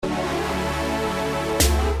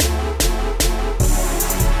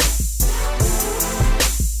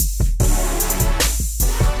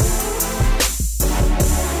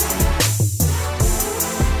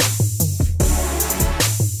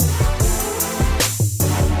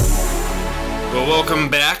Well, welcome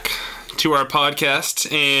back to our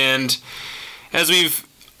podcast. And as we've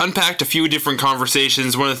unpacked a few different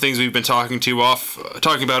conversations, one of the things we've been talking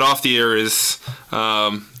about off the air is how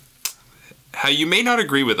you may not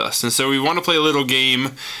agree with us. And so we want to play a little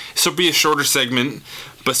game. This will be a shorter segment,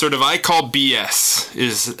 but sort of I call BS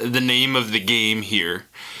is the name of the game here.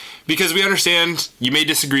 Because we understand you may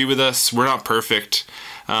disagree with us. We're not perfect.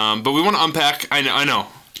 But we want to unpack. I know.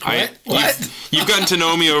 What? You've gotten to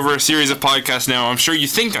know me over a series of podcasts now. I'm sure you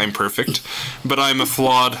think I'm perfect, but I'm a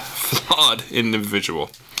flawed individual.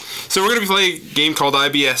 So we're going to play a game called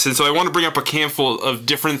IBS, and so I want to bring up a handful of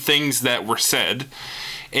different things that were said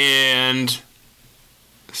and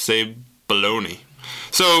say baloney.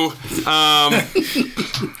 So,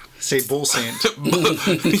 say bull saint.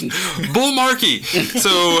 Bull Markey.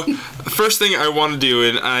 So, first thing I want to do,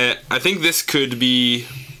 and I think this could be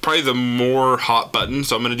probably the more hot button,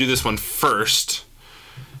 so I'm going to do this one first.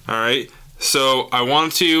 All right. So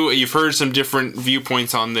you've heard some different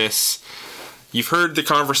viewpoints on this. You've heard the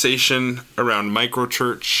conversation around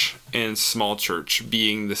microchurch and small church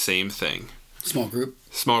being the same thing. Small group,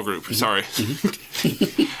 mm-hmm. Sorry.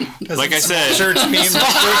 Mm-hmm. Like I said. Church means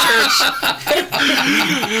church.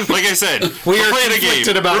 Like I said, we're playing a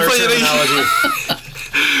game. About our terminology.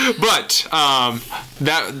 But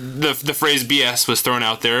the phrase BS was thrown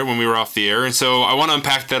out there when we were off the air, and so I want to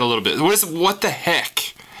unpack that a little bit. What the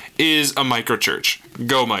heck is a microchurch?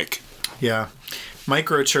 Go, Mike. Yeah.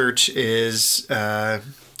 Microchurch is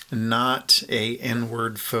not a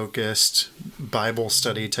inward-focused Bible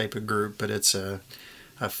study type of group, but it's a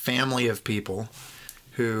family of people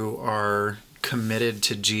who are committed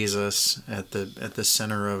to Jesus at the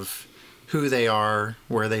center of who they are,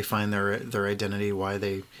 where they find their identity, why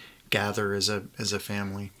they gather as a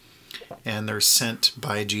family. And they're sent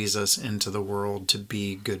by Jesus into the world to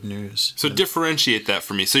be good news. So differentiate that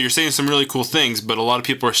for me. So you're saying some really cool things, but a lot of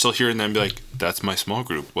people are still hearing them and be like, that's my small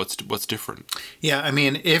group. What's different? Yeah, I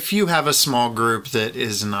mean, if you have a small group that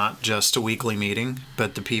is not just a weekly meeting,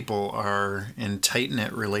 but the people are in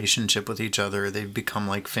tight-knit relationship with each other, they've become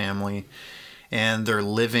like family, and they're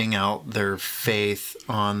living out their faith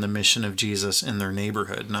on the mission of Jesus in their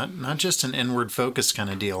neighborhood. Not just an inward focus kind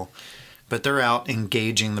of deal, but they're out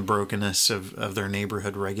engaging the brokenness of their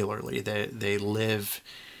neighborhood regularly. They live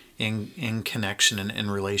in connection and in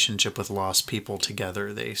relationship with lost people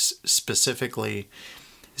together. They specifically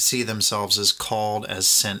see themselves as called as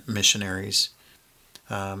sent missionaries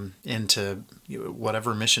into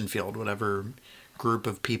whatever mission field, whatever group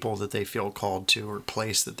of people that they feel called to or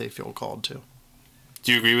place that they feel called to.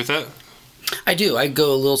 Do you agree with that? I do. I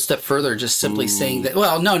go a little step further, just simply saying that.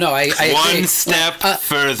 Well, no. One step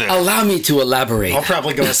further. Allow me to elaborate. I'll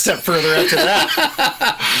probably go a step further after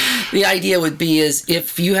that. The idea would be is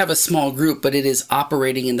if you have a small group, but it is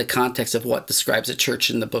operating in the context of what describes a church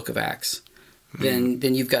in the Book of Acts, then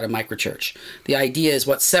you've got a microchurch. The idea is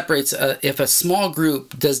what separates if a small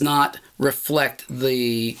group does not reflect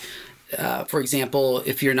the. For example,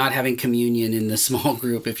 if you're not having communion in the small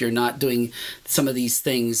group, if you're not doing some of these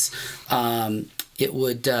things, it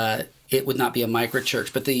would not be a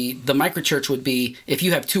microchurch. But the microchurch would be if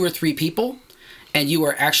you have 2 or 3 people and you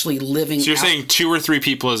are actually living. So you're saying 2 or 3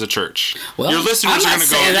 people as a church. Well, your listeners are going to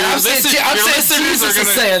go.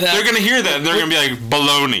 They're going to hear that and they're going to be like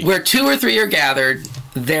baloney. Where 2 or 3 are gathered,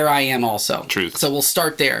 there I am also. Truth. So we'll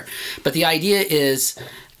start there. But the idea is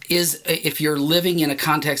if you're living in a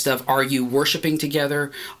context of are you worshiping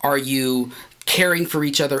together, are you caring for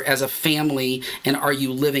each other as a family, and are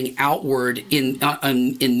you living outward in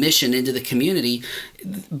mission into the community,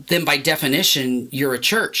 then by definition you're a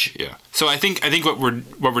church. Yeah. So I think what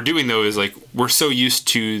we're doing though is like we're so used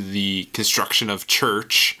to the construction of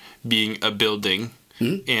church being a building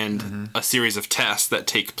and a series of tasks that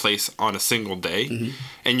take place on a single day,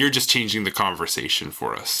 and you're just changing the conversation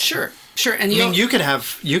for us. Sure. And you could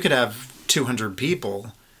have 200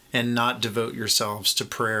 people and not devote yourselves to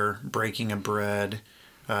prayer, breaking of bread,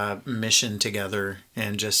 mission together,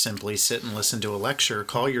 and just simply sit and listen to a lecture.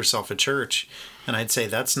 Call yourself a church, and I'd say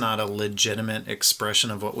that's not a legitimate expression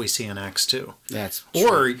of what we see in Acts 2. That's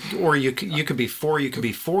true. Or you could be 4, you could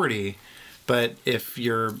be 40. But if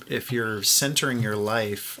you're centering your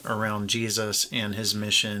life around Jesus and his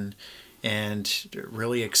mission and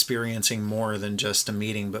really experiencing more than just a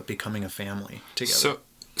meeting but becoming a family together.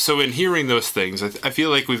 So in hearing those things, I feel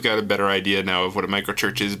like we've got a better idea now of what a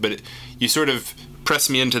microchurch is, but you sort of press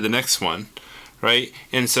me into the next one, right?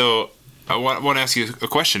 And so I want to ask you a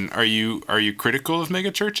question. Are you critical of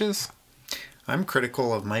megachurches? I'm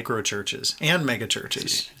critical of microchurches and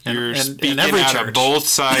megachurches. You're speaking out of both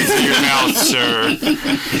sides of your mouth, sir.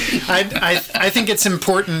 I think it's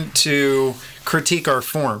important to critique our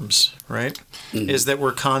forms, right? Is that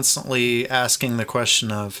we're constantly asking the question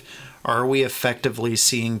of, are we effectively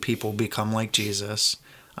seeing people become like Jesus,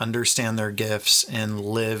 understand their gifts, and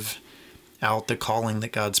live out the calling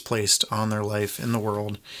that God's placed on their life in the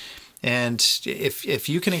world? And if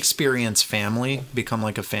you can experience family, become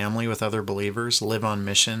like a family with other believers, live on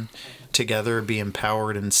mission together, be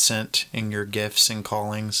empowered and sent in your gifts and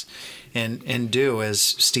callings, and do, as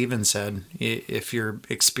Stephen said, if you're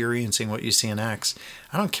experiencing what you see in Acts,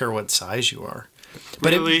 I don't care what size you are.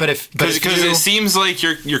 But really? Because it seems like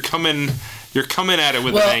you're coming at it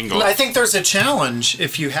with an angle. I think there's a challenge.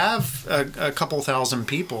 If you have a couple thousand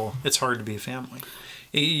people, it's hard to be a family.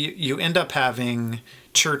 You end up having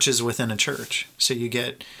churches within a church. So you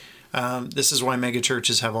get, this is why mega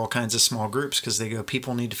churches have all kinds of small groups, because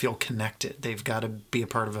people need to feel connected. They've got to be a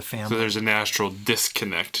part of a family. So there's a natural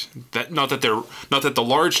disconnect. Not that the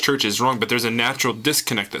large church is wrong, but there's a natural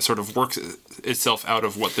disconnect that sort of works itself out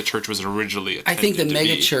of what the church was originally intended I think the to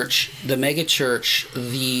mega be. church,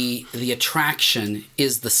 the attraction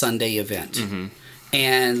is the Sunday event. Mm-hmm.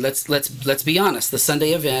 And let's be honest. The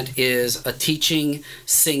Sunday event is a teaching,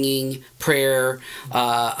 singing, prayer,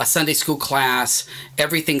 a Sunday school class,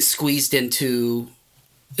 everything squeezed into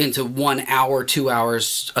 1 hour, 2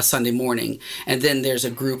 hours a Sunday morning, and then there's a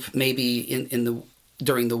group maybe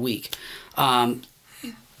during the week.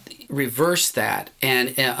 Reverse that, and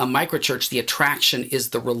a microchurch, the attraction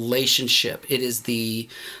is the relationship. It is the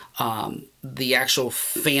actual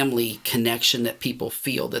family connection that people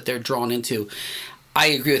feel, that they're drawn into. I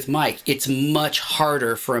agree with Mike. It's much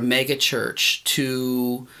harder for a mega church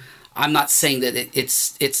to. I'm not saying that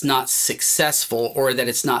it's not successful or that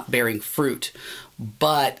it's not bearing fruit,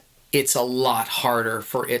 but it's a lot harder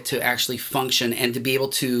for it to actually function and to be able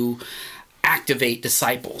to activate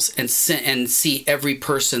disciples and see every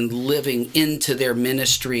person living into their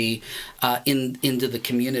ministry, into the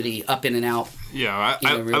community, up in and out. Yeah,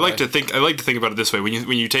 I like to think about it this way. When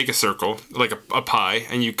you take a circle, like a pie,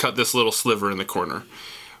 and you cut this little sliver in the corner,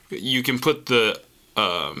 you can put the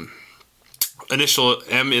initial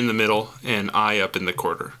M in the middle and I up in the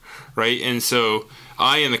corner, right? And so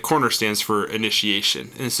I in the corner stands for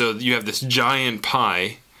initiation. And so you have this giant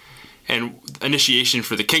pie, and initiation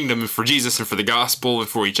for the kingdom and for Jesus and for the gospel and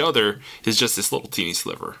for each other is just this little teeny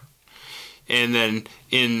sliver. And then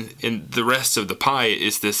in the rest of the pie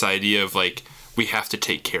is this idea of like, we have to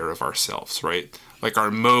take care of ourselves, right? Like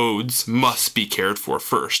our modes must be cared for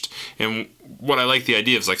first. And what I like the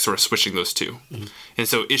idea of is like sort of switching those two. Mm-hmm. And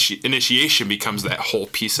so initiation becomes that whole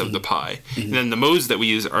piece of the pie. Mm-hmm. And then the modes that we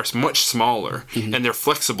use are much smaller, and they're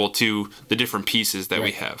flexible to the different pieces that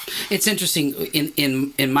we have. It's interesting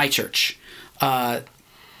in my church. When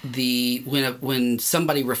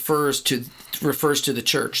somebody refers to the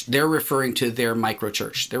church, they're referring to their micro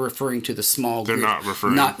church. They're referring to the small group.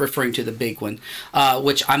 They're not referring to the big one,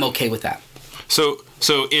 which I'm okay with that. So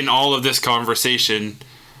in all of this conversation,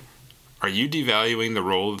 are you devaluing the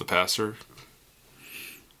role of the pastor?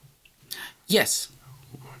 Yes,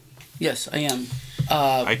 I am.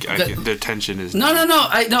 The tension is no.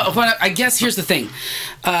 I guess here's the thing.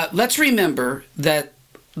 Let's remember that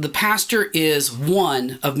the pastor is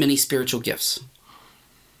one of many spiritual gifts.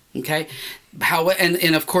 Okay,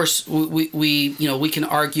 and of course we can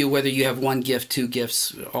argue whether you have one gift, two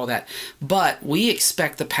gifts, all that, but we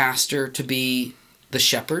expect the pastor to be the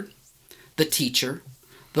shepherd, the teacher,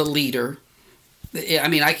 the leader. I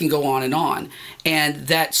mean, I can go on, and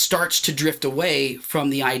that starts to drift away from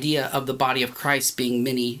the idea of the body of Christ being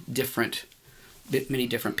many different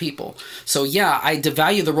people. So yeah, I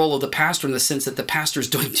devalue the role of the pastor in the sense that the pastor is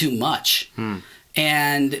doing too much,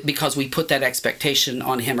 and because we put that expectation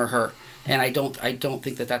on him or her, and I don't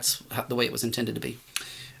think that that's the way it was intended to be.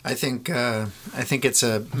 I think it's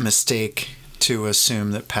a mistake to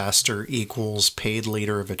assume that pastor equals paid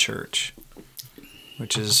leader of a church,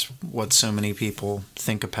 which is what so many people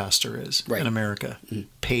think a pastor is in America. Mm-hmm.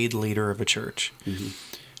 Paid leader of a church.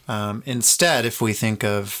 Mm-hmm. Instead, if we think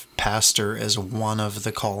of pastor as one of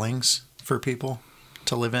the callings for people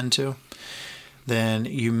to live into, then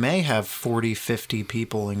you may have 40, 50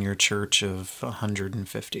 people in your church of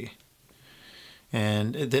 150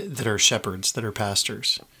 and that are shepherds, that are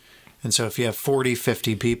pastors. And so if you have 40,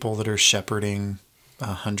 50 people that are shepherding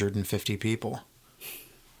 150 people,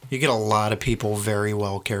 you get a lot of people very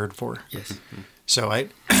well cared for. Yes. So I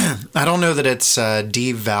don't know that it's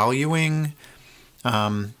devaluing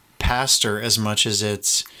pastor as much as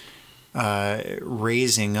it's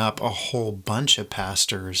raising up a whole bunch of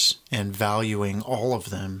pastors and valuing all of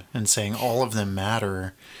them and saying all of them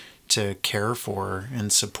matter to care for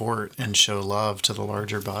and support and show love to the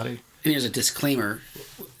larger body. And here's a disclaimer.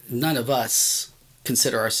 none of us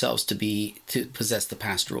consider ourselves to possess the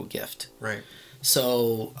pastoral gift. Right.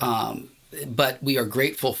 So, but we are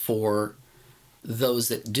grateful for those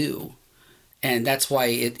that do. And that's why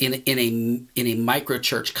in a micro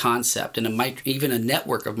church concept, even a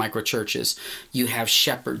network of micro churches, you have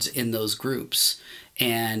shepherds in those groups.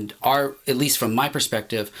 And at least from my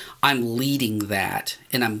perspective, I'm leading that,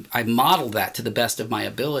 and I model that to the best of my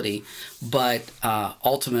ability. But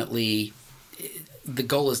ultimately, the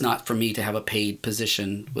goal is not for me to have a paid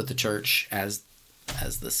position with the church as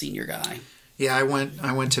the senior guy. Yeah, I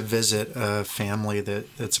went to visit a family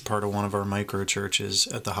that's a part of one of our micro churches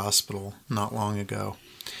at the hospital not long ago.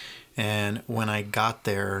 And when I got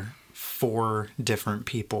there, 4 different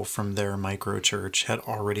people from their micro church had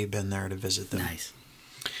already been there to visit them. Nice.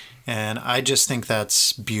 And I just think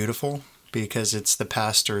that's beautiful, because it's the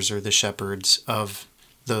pastors or the shepherds of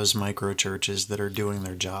those micro churches that are doing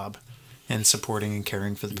their job and supporting and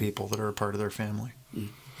caring for the people that are a part of their family.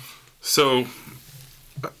 So,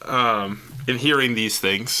 in hearing these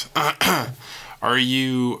things, are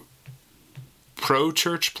you pro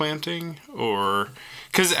church planting, or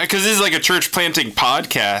because this is like a church planting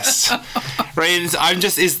podcast, right? And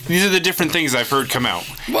these are the different things I've heard come out.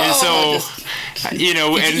 Whoa, and so,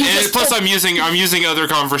 and plus I'm using other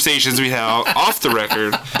conversations we have off the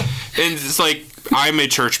record, and it's like, I'm a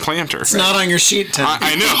church planter. It's not on your sheet, Tim.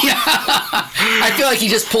 I know. I feel like he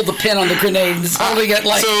just pulled the pin on the grenade and is holding it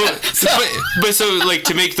like. So like,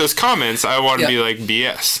 to make those comments, I want to be like,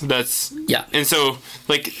 BS. That's And so,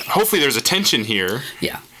 like, hopefully there's a tension here.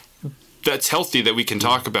 Yeah. That's healthy, that we can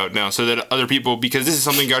talk about now, so that other people, because this is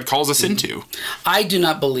something God calls us into. I do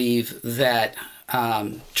not believe that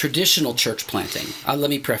traditional church planting, let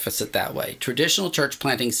me preface it that way. Traditional church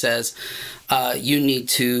planting says you need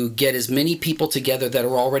to get as many people together that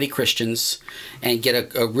are already Christians and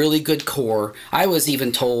get a really good core. I was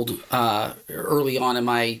even told early on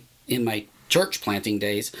in my church planting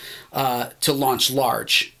days to launch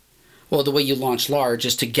large. Well, the way you launch large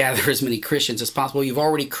is to gather as many Christians as possible. You've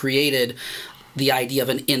already created the idea of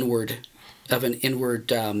an inward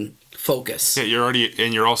focus. Yeah,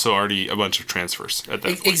 you're also already a bunch of transfers at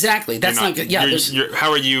that point. Exactly. That's not good. Yeah.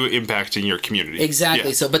 How are you impacting your community? Exactly.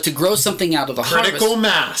 Yeah. So, but to grow something out of the critical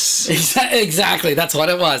harvest, mass. Exactly. That's what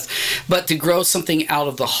it was. But to grow something out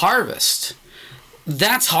of the harvest,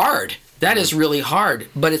 that's hard. That is really hard.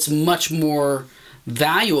 But it's much more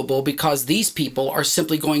valuable, because these people are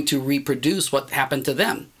simply going to reproduce what happened to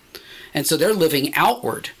them, and so they're living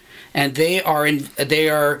outward. And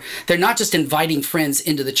they're not just inviting friends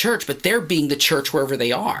into the church, but they're being the church wherever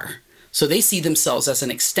they are. So they see themselves as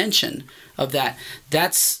an extension of that.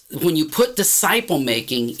 That's when you put disciple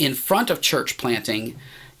making in front of church planting,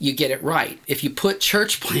 you get it right. If you put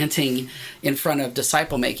church planting in front of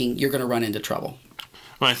disciple making, you're going to run into trouble.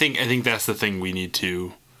 Well, I think that's the thing we need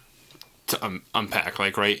to unpack.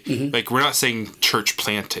 Like, right? Mm-hmm. Like, we're not saying church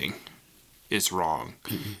planting is wrong.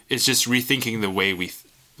 Mm-hmm. It's just rethinking the way we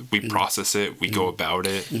process it, we go about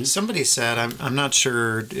it. Somebody said, I'm not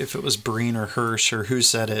sure if it was Breen or Hirsch or who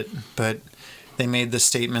said it, but they made the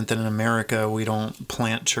statement that in America we don't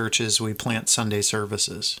plant churches, we plant Sunday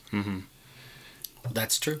services. Mm-hmm.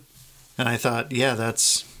 That's true. And I thought, yeah,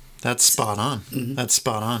 that's spot on. Mm-hmm. That's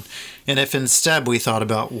spot on. And if instead we thought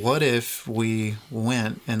about, what if we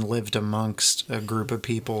went and lived amongst a group of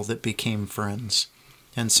people that became friends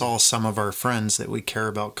and saw some of our friends that we care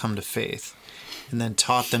about come to faith, and then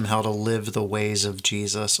taught them how to live the ways of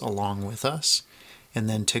Jesus along with us, and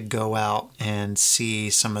then to go out and see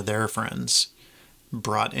some of their friends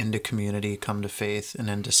brought into community, come to faith, and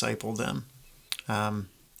then disciple them.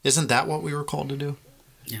 Isn't that what we were called to do?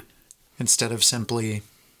 Yeah. Instead of simply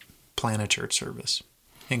plan a church service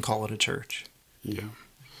and call it a church. Yeah.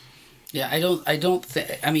 Yeah,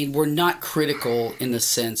 I mean, we're not critical in the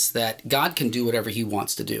sense that God can do whatever he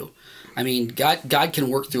wants to do. I mean, God can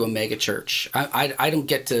work through a mega church. I don't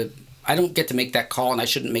get to make that call, and I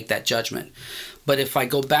shouldn't make that judgment. But if I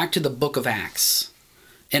go back to the book of Acts,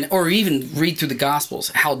 or even read through the Gospels,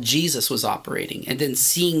 how Jesus was operating, and then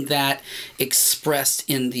seeing that expressed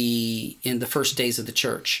in the first days of the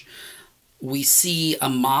church, we see a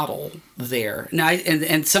model there. Now,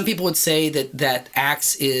 and some people would say that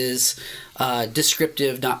Acts is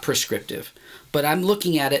descriptive, not prescriptive. But I'm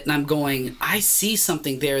looking at it and I'm going, I see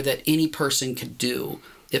something there that any person could do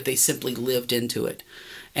if they simply lived into it.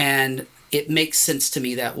 And it makes sense to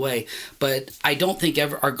me that way. But I don't think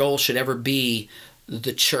our goal should ever be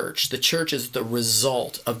the church. The church is the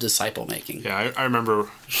result of disciple making. Yeah, I remember.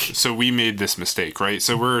 So we made this mistake, right?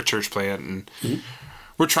 So we're a church plant, and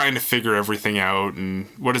we're trying to figure everything out, and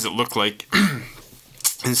what does it look like?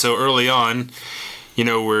 And so early on,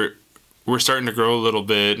 we're starting to grow a little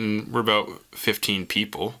bit, and we're about 15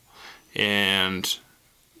 people, and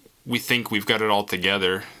we think we've got it all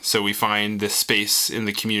together. So we find this space in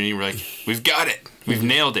the community. We're like, we've got it. We've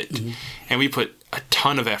nailed it. And we put a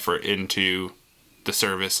ton of effort into the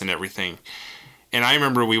service and everything. And I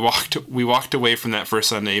remember we walked away from that first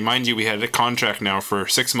Sunday. Mind you, we had a contract now for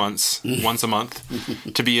 6 months, once a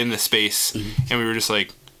month, to be in this space. And we were just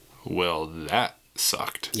like, well, that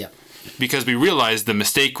sucked. Yeah. Because we realized the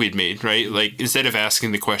mistake we'd made, right? Like, instead of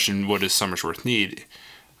asking the question, what does Somersworth need?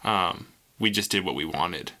 We just did what we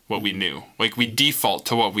wanted, what we knew. Like, we default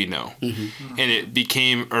to what we know. And it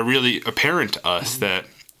became really apparent to us that,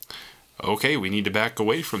 okay, we need to back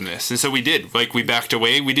away from this. And so we did. Like, we backed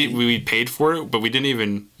away. We paid for it, but we didn't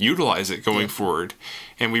even utilize it going forward.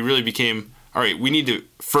 And we really became, all right, we need to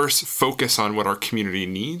first focus on what our community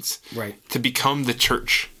needs to become the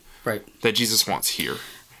church that Jesus wants here.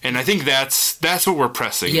 And I think that's what we're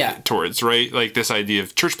pressing towards, right? Like, this idea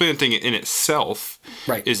of church planting in itself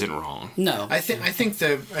isn't wrong. No, I think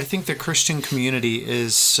the Christian community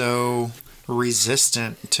is so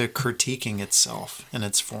resistant to critiquing itself and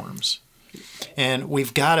its forms, and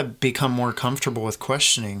we've got to become more comfortable with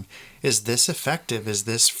questioning: is this effective? Is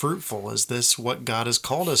this fruitful? Is this what God has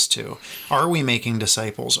called us to? Are we making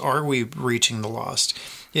disciples? Are we reaching the lost?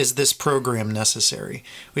 Is this program necessary?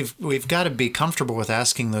 We've got to be comfortable with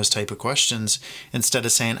asking those type of questions instead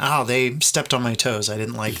of saying, "Oh, they stepped on my toes. I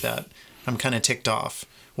didn't like that. I'm kind of ticked off.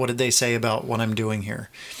 What did they say about what I'm doing here?"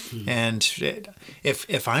 And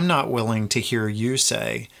if I'm not willing to hear you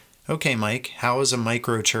say, "Okay, Mike, how is a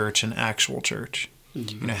micro church an actual church?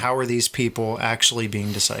 How are these people actually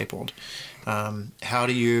being discipled? How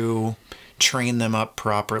do you train them up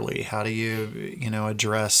properly? How do you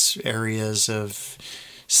address areas of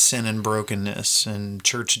sin and brokenness and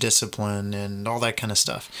church discipline and all that kind of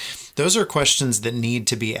stuff?" Those are questions that need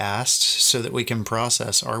to be asked so that we can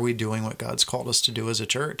process, are we doing what God's called us to do as a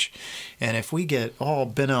church? And if we get all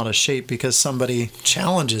bent out of shape because somebody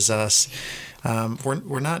challenges us,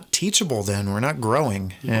 we're not teachable then. We're not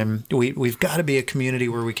growing. And we've got to be a community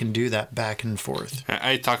where we can do that back and forth.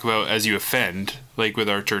 I talk about as you offend, like with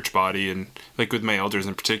our church body and like with my elders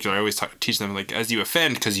in particular, I always teach them, like, as you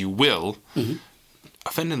offend, because you will,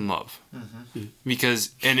 offend in love.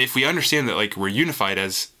 Because, and if we understand that, like, we're unified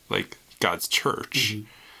as, like, God's church,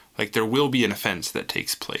 like, there will be an offense that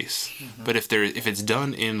takes place. But if it's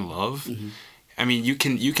done in love, I mean, you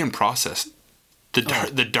can process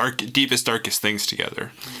the deepest, darkest things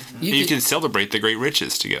together. You can celebrate the great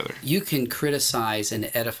riches together. You can criticize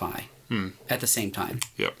and edify at the same time.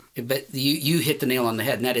 Yep. But you hit the nail on the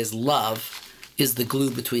head, and that is love is the glue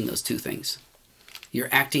between those two things. You're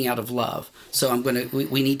acting out of love. So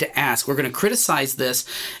we need to ask. We're going to criticize this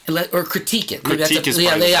or critique it. Critique is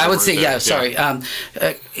I would say, sorry.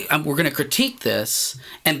 We're going to critique this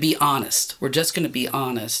and be honest. We're just going to be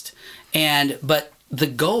honest. But the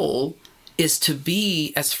goal is to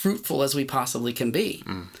be as fruitful as we possibly can be.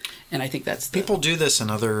 And I think that's people do this in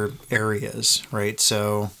other areas, right?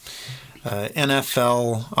 So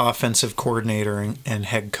NFL offensive coordinator and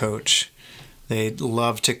head coach, they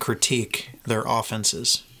love to critique their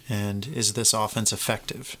offenses. And is this offense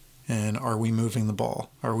effective? And are we moving the ball?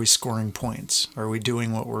 Are we scoring points? Are we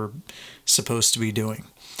doing what we're supposed to be doing?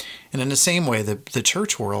 And in the same way, the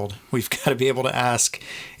church world, we've got to be able to ask,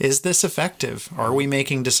 is this effective? Are we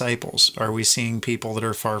making disciples? Are we seeing people that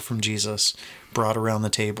are far from Jesus brought around the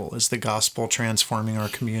table? Is the gospel transforming our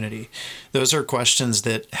community? Those are questions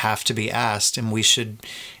that have to be asked, and we should,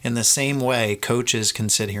 in the same way, coaches can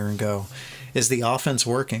sit here and go, is the offense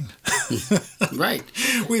working? Right.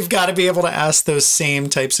 We've got to be able to ask those same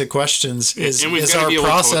types of questions. Is our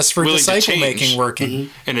process for disciple making working?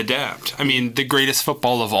 And adapt. I mean, the greatest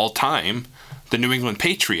football of all time, the New England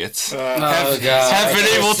Patriots, have been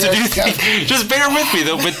able to do this. Just bear with me,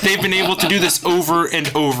 though, but they've been able to do this over and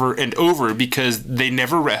over and over because they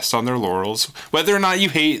never rest on their laurels. Whether or not you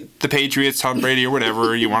hate the Patriots, Tom Brady, or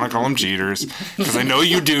whatever, you want to call them cheaters, because I know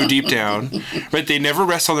you do deep down, but they never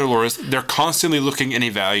rest on their laurels. They're constantly looking and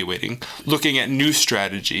evaluating, looking at new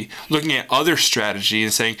strategy, looking at other strategy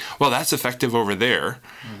and saying, well, that's effective over there.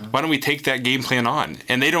 Why don't we take that game plan on?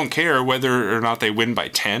 And they don't care whether or not they win by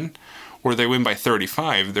 10 or they win by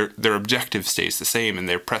 35, their objective stays the same, and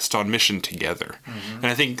they're pressed on mission together. And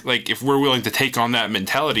I think, like, if we're willing to take on that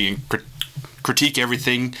mentality and critique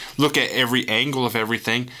everything, look at every angle of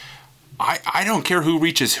everything, I don't care who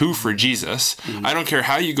reaches who for Jesus. I don't care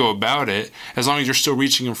how you go about it, as long as you're still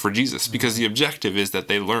reaching them for Jesus, because the objective is that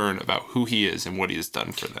they learn about who he is and what he has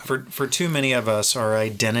done for them. For too many of us, our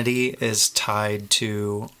identity is tied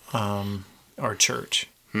to our church.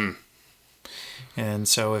 And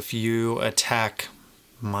so if you attack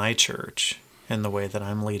my church in the way that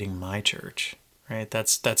I'm leading my church, right?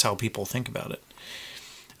 That's how people think about it.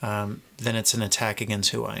 Then it's an attack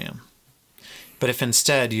against who I am. But if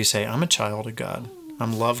instead you say, I'm a child of God,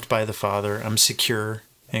 I'm loved by the Father, I'm secure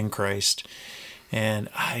in Christ, and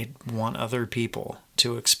I want other people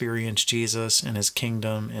to experience Jesus and his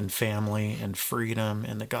kingdom and family and freedom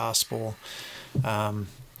and the gospel,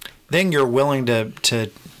 then you're willing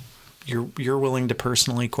you're willing to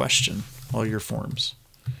personally question all your forms.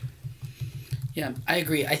 Yeah, I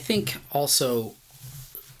agree. I think also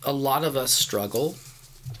a lot of us struggle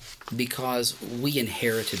because we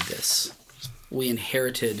inherited this. We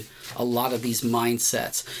inherited a lot of these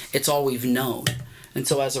mindsets. It's all we've known. And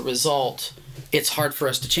so as a result, it's hard for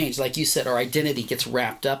us to change. Like you said, our identity gets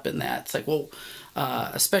wrapped up in that. It's like, well,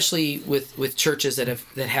 especially with churches that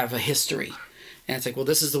have a history. And it's like, well,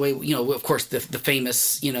 this is the way, of course, the famous,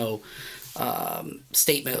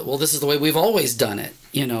 statement, well, this is the way we've always done it,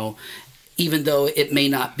 even though it may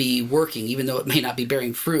not be working, even though it may not be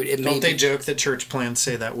bearing fruit. Don't they joke that church plants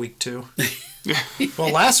say that week too?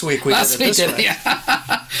 Well, last week we did it this way.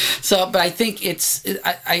 Yeah. So, but I think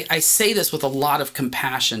I say this with a lot of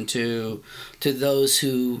compassion to those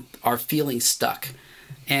who are feeling stuck,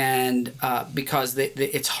 and because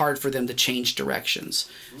it's hard for them to change directions.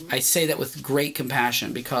 I say that with great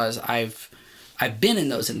compassion because I've been in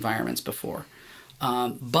those environments before,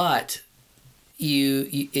 but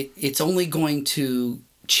it's only going to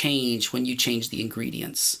change when you change the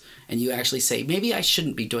ingredients and you actually say, maybe I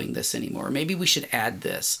shouldn't be doing this anymore. Maybe we should add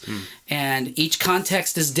this. And each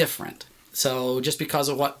context is different. So just because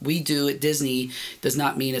of what we do at Disney does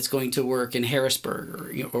not mean it's going to work in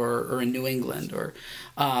Harrisburg or in New England.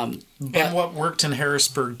 And what worked in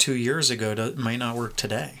Harrisburg 2 years ago might not work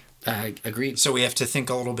today. I agreed. So we have to think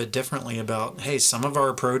a little bit differently about, hey, some of our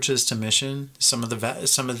approaches to mission, some of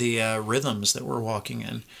the rhythms that we're walking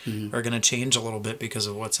in are going to change a little bit because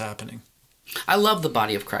of what's happening. I love the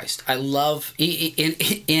body of Christ. I love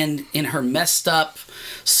in her messed up,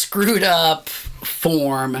 screwed up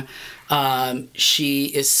form. She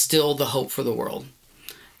is still the hope for the world,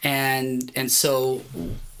 and so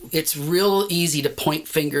it's real easy to point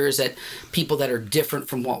fingers at people that are different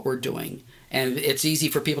from what we're doing. And it's easy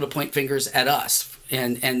for people to point fingers at us,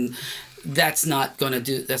 and that's not going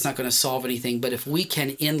to solve anything. But if we can,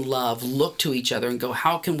 in love, look to each other and go,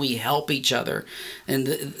 how can we help each other? And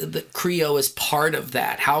the Creo is part of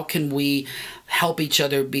that. How can we help each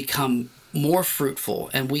other become more fruitful,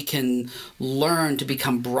 and we can learn to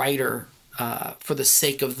become brighter for the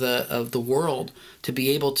sake of the world, to be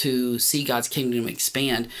able to see God's kingdom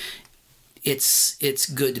expand? It's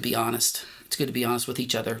good to be honest. It's good to be honest with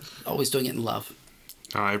each other, always doing it in love.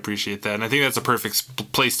 Oh, I appreciate that. And I think that's a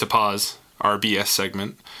perfect place to pause our BS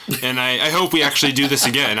segment. And I hope we actually do this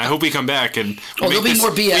again. I hope we come back and there'll be more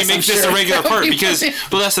BS, we make this a regular part because,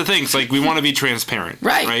 well, that's the thing. It's like we want to be transparent.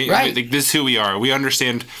 Right. Like, this is who we are. We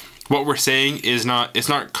understand what we're saying it's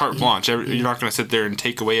not carte blanche. You're not going to sit there and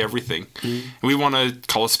take away everything. Mm-hmm. We want to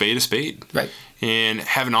call a spade. Right. And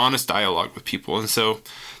have an honest dialogue with people. And so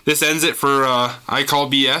this ends it for I Call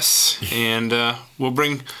BS, and we'll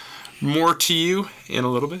bring more to you in a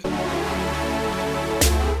little bit.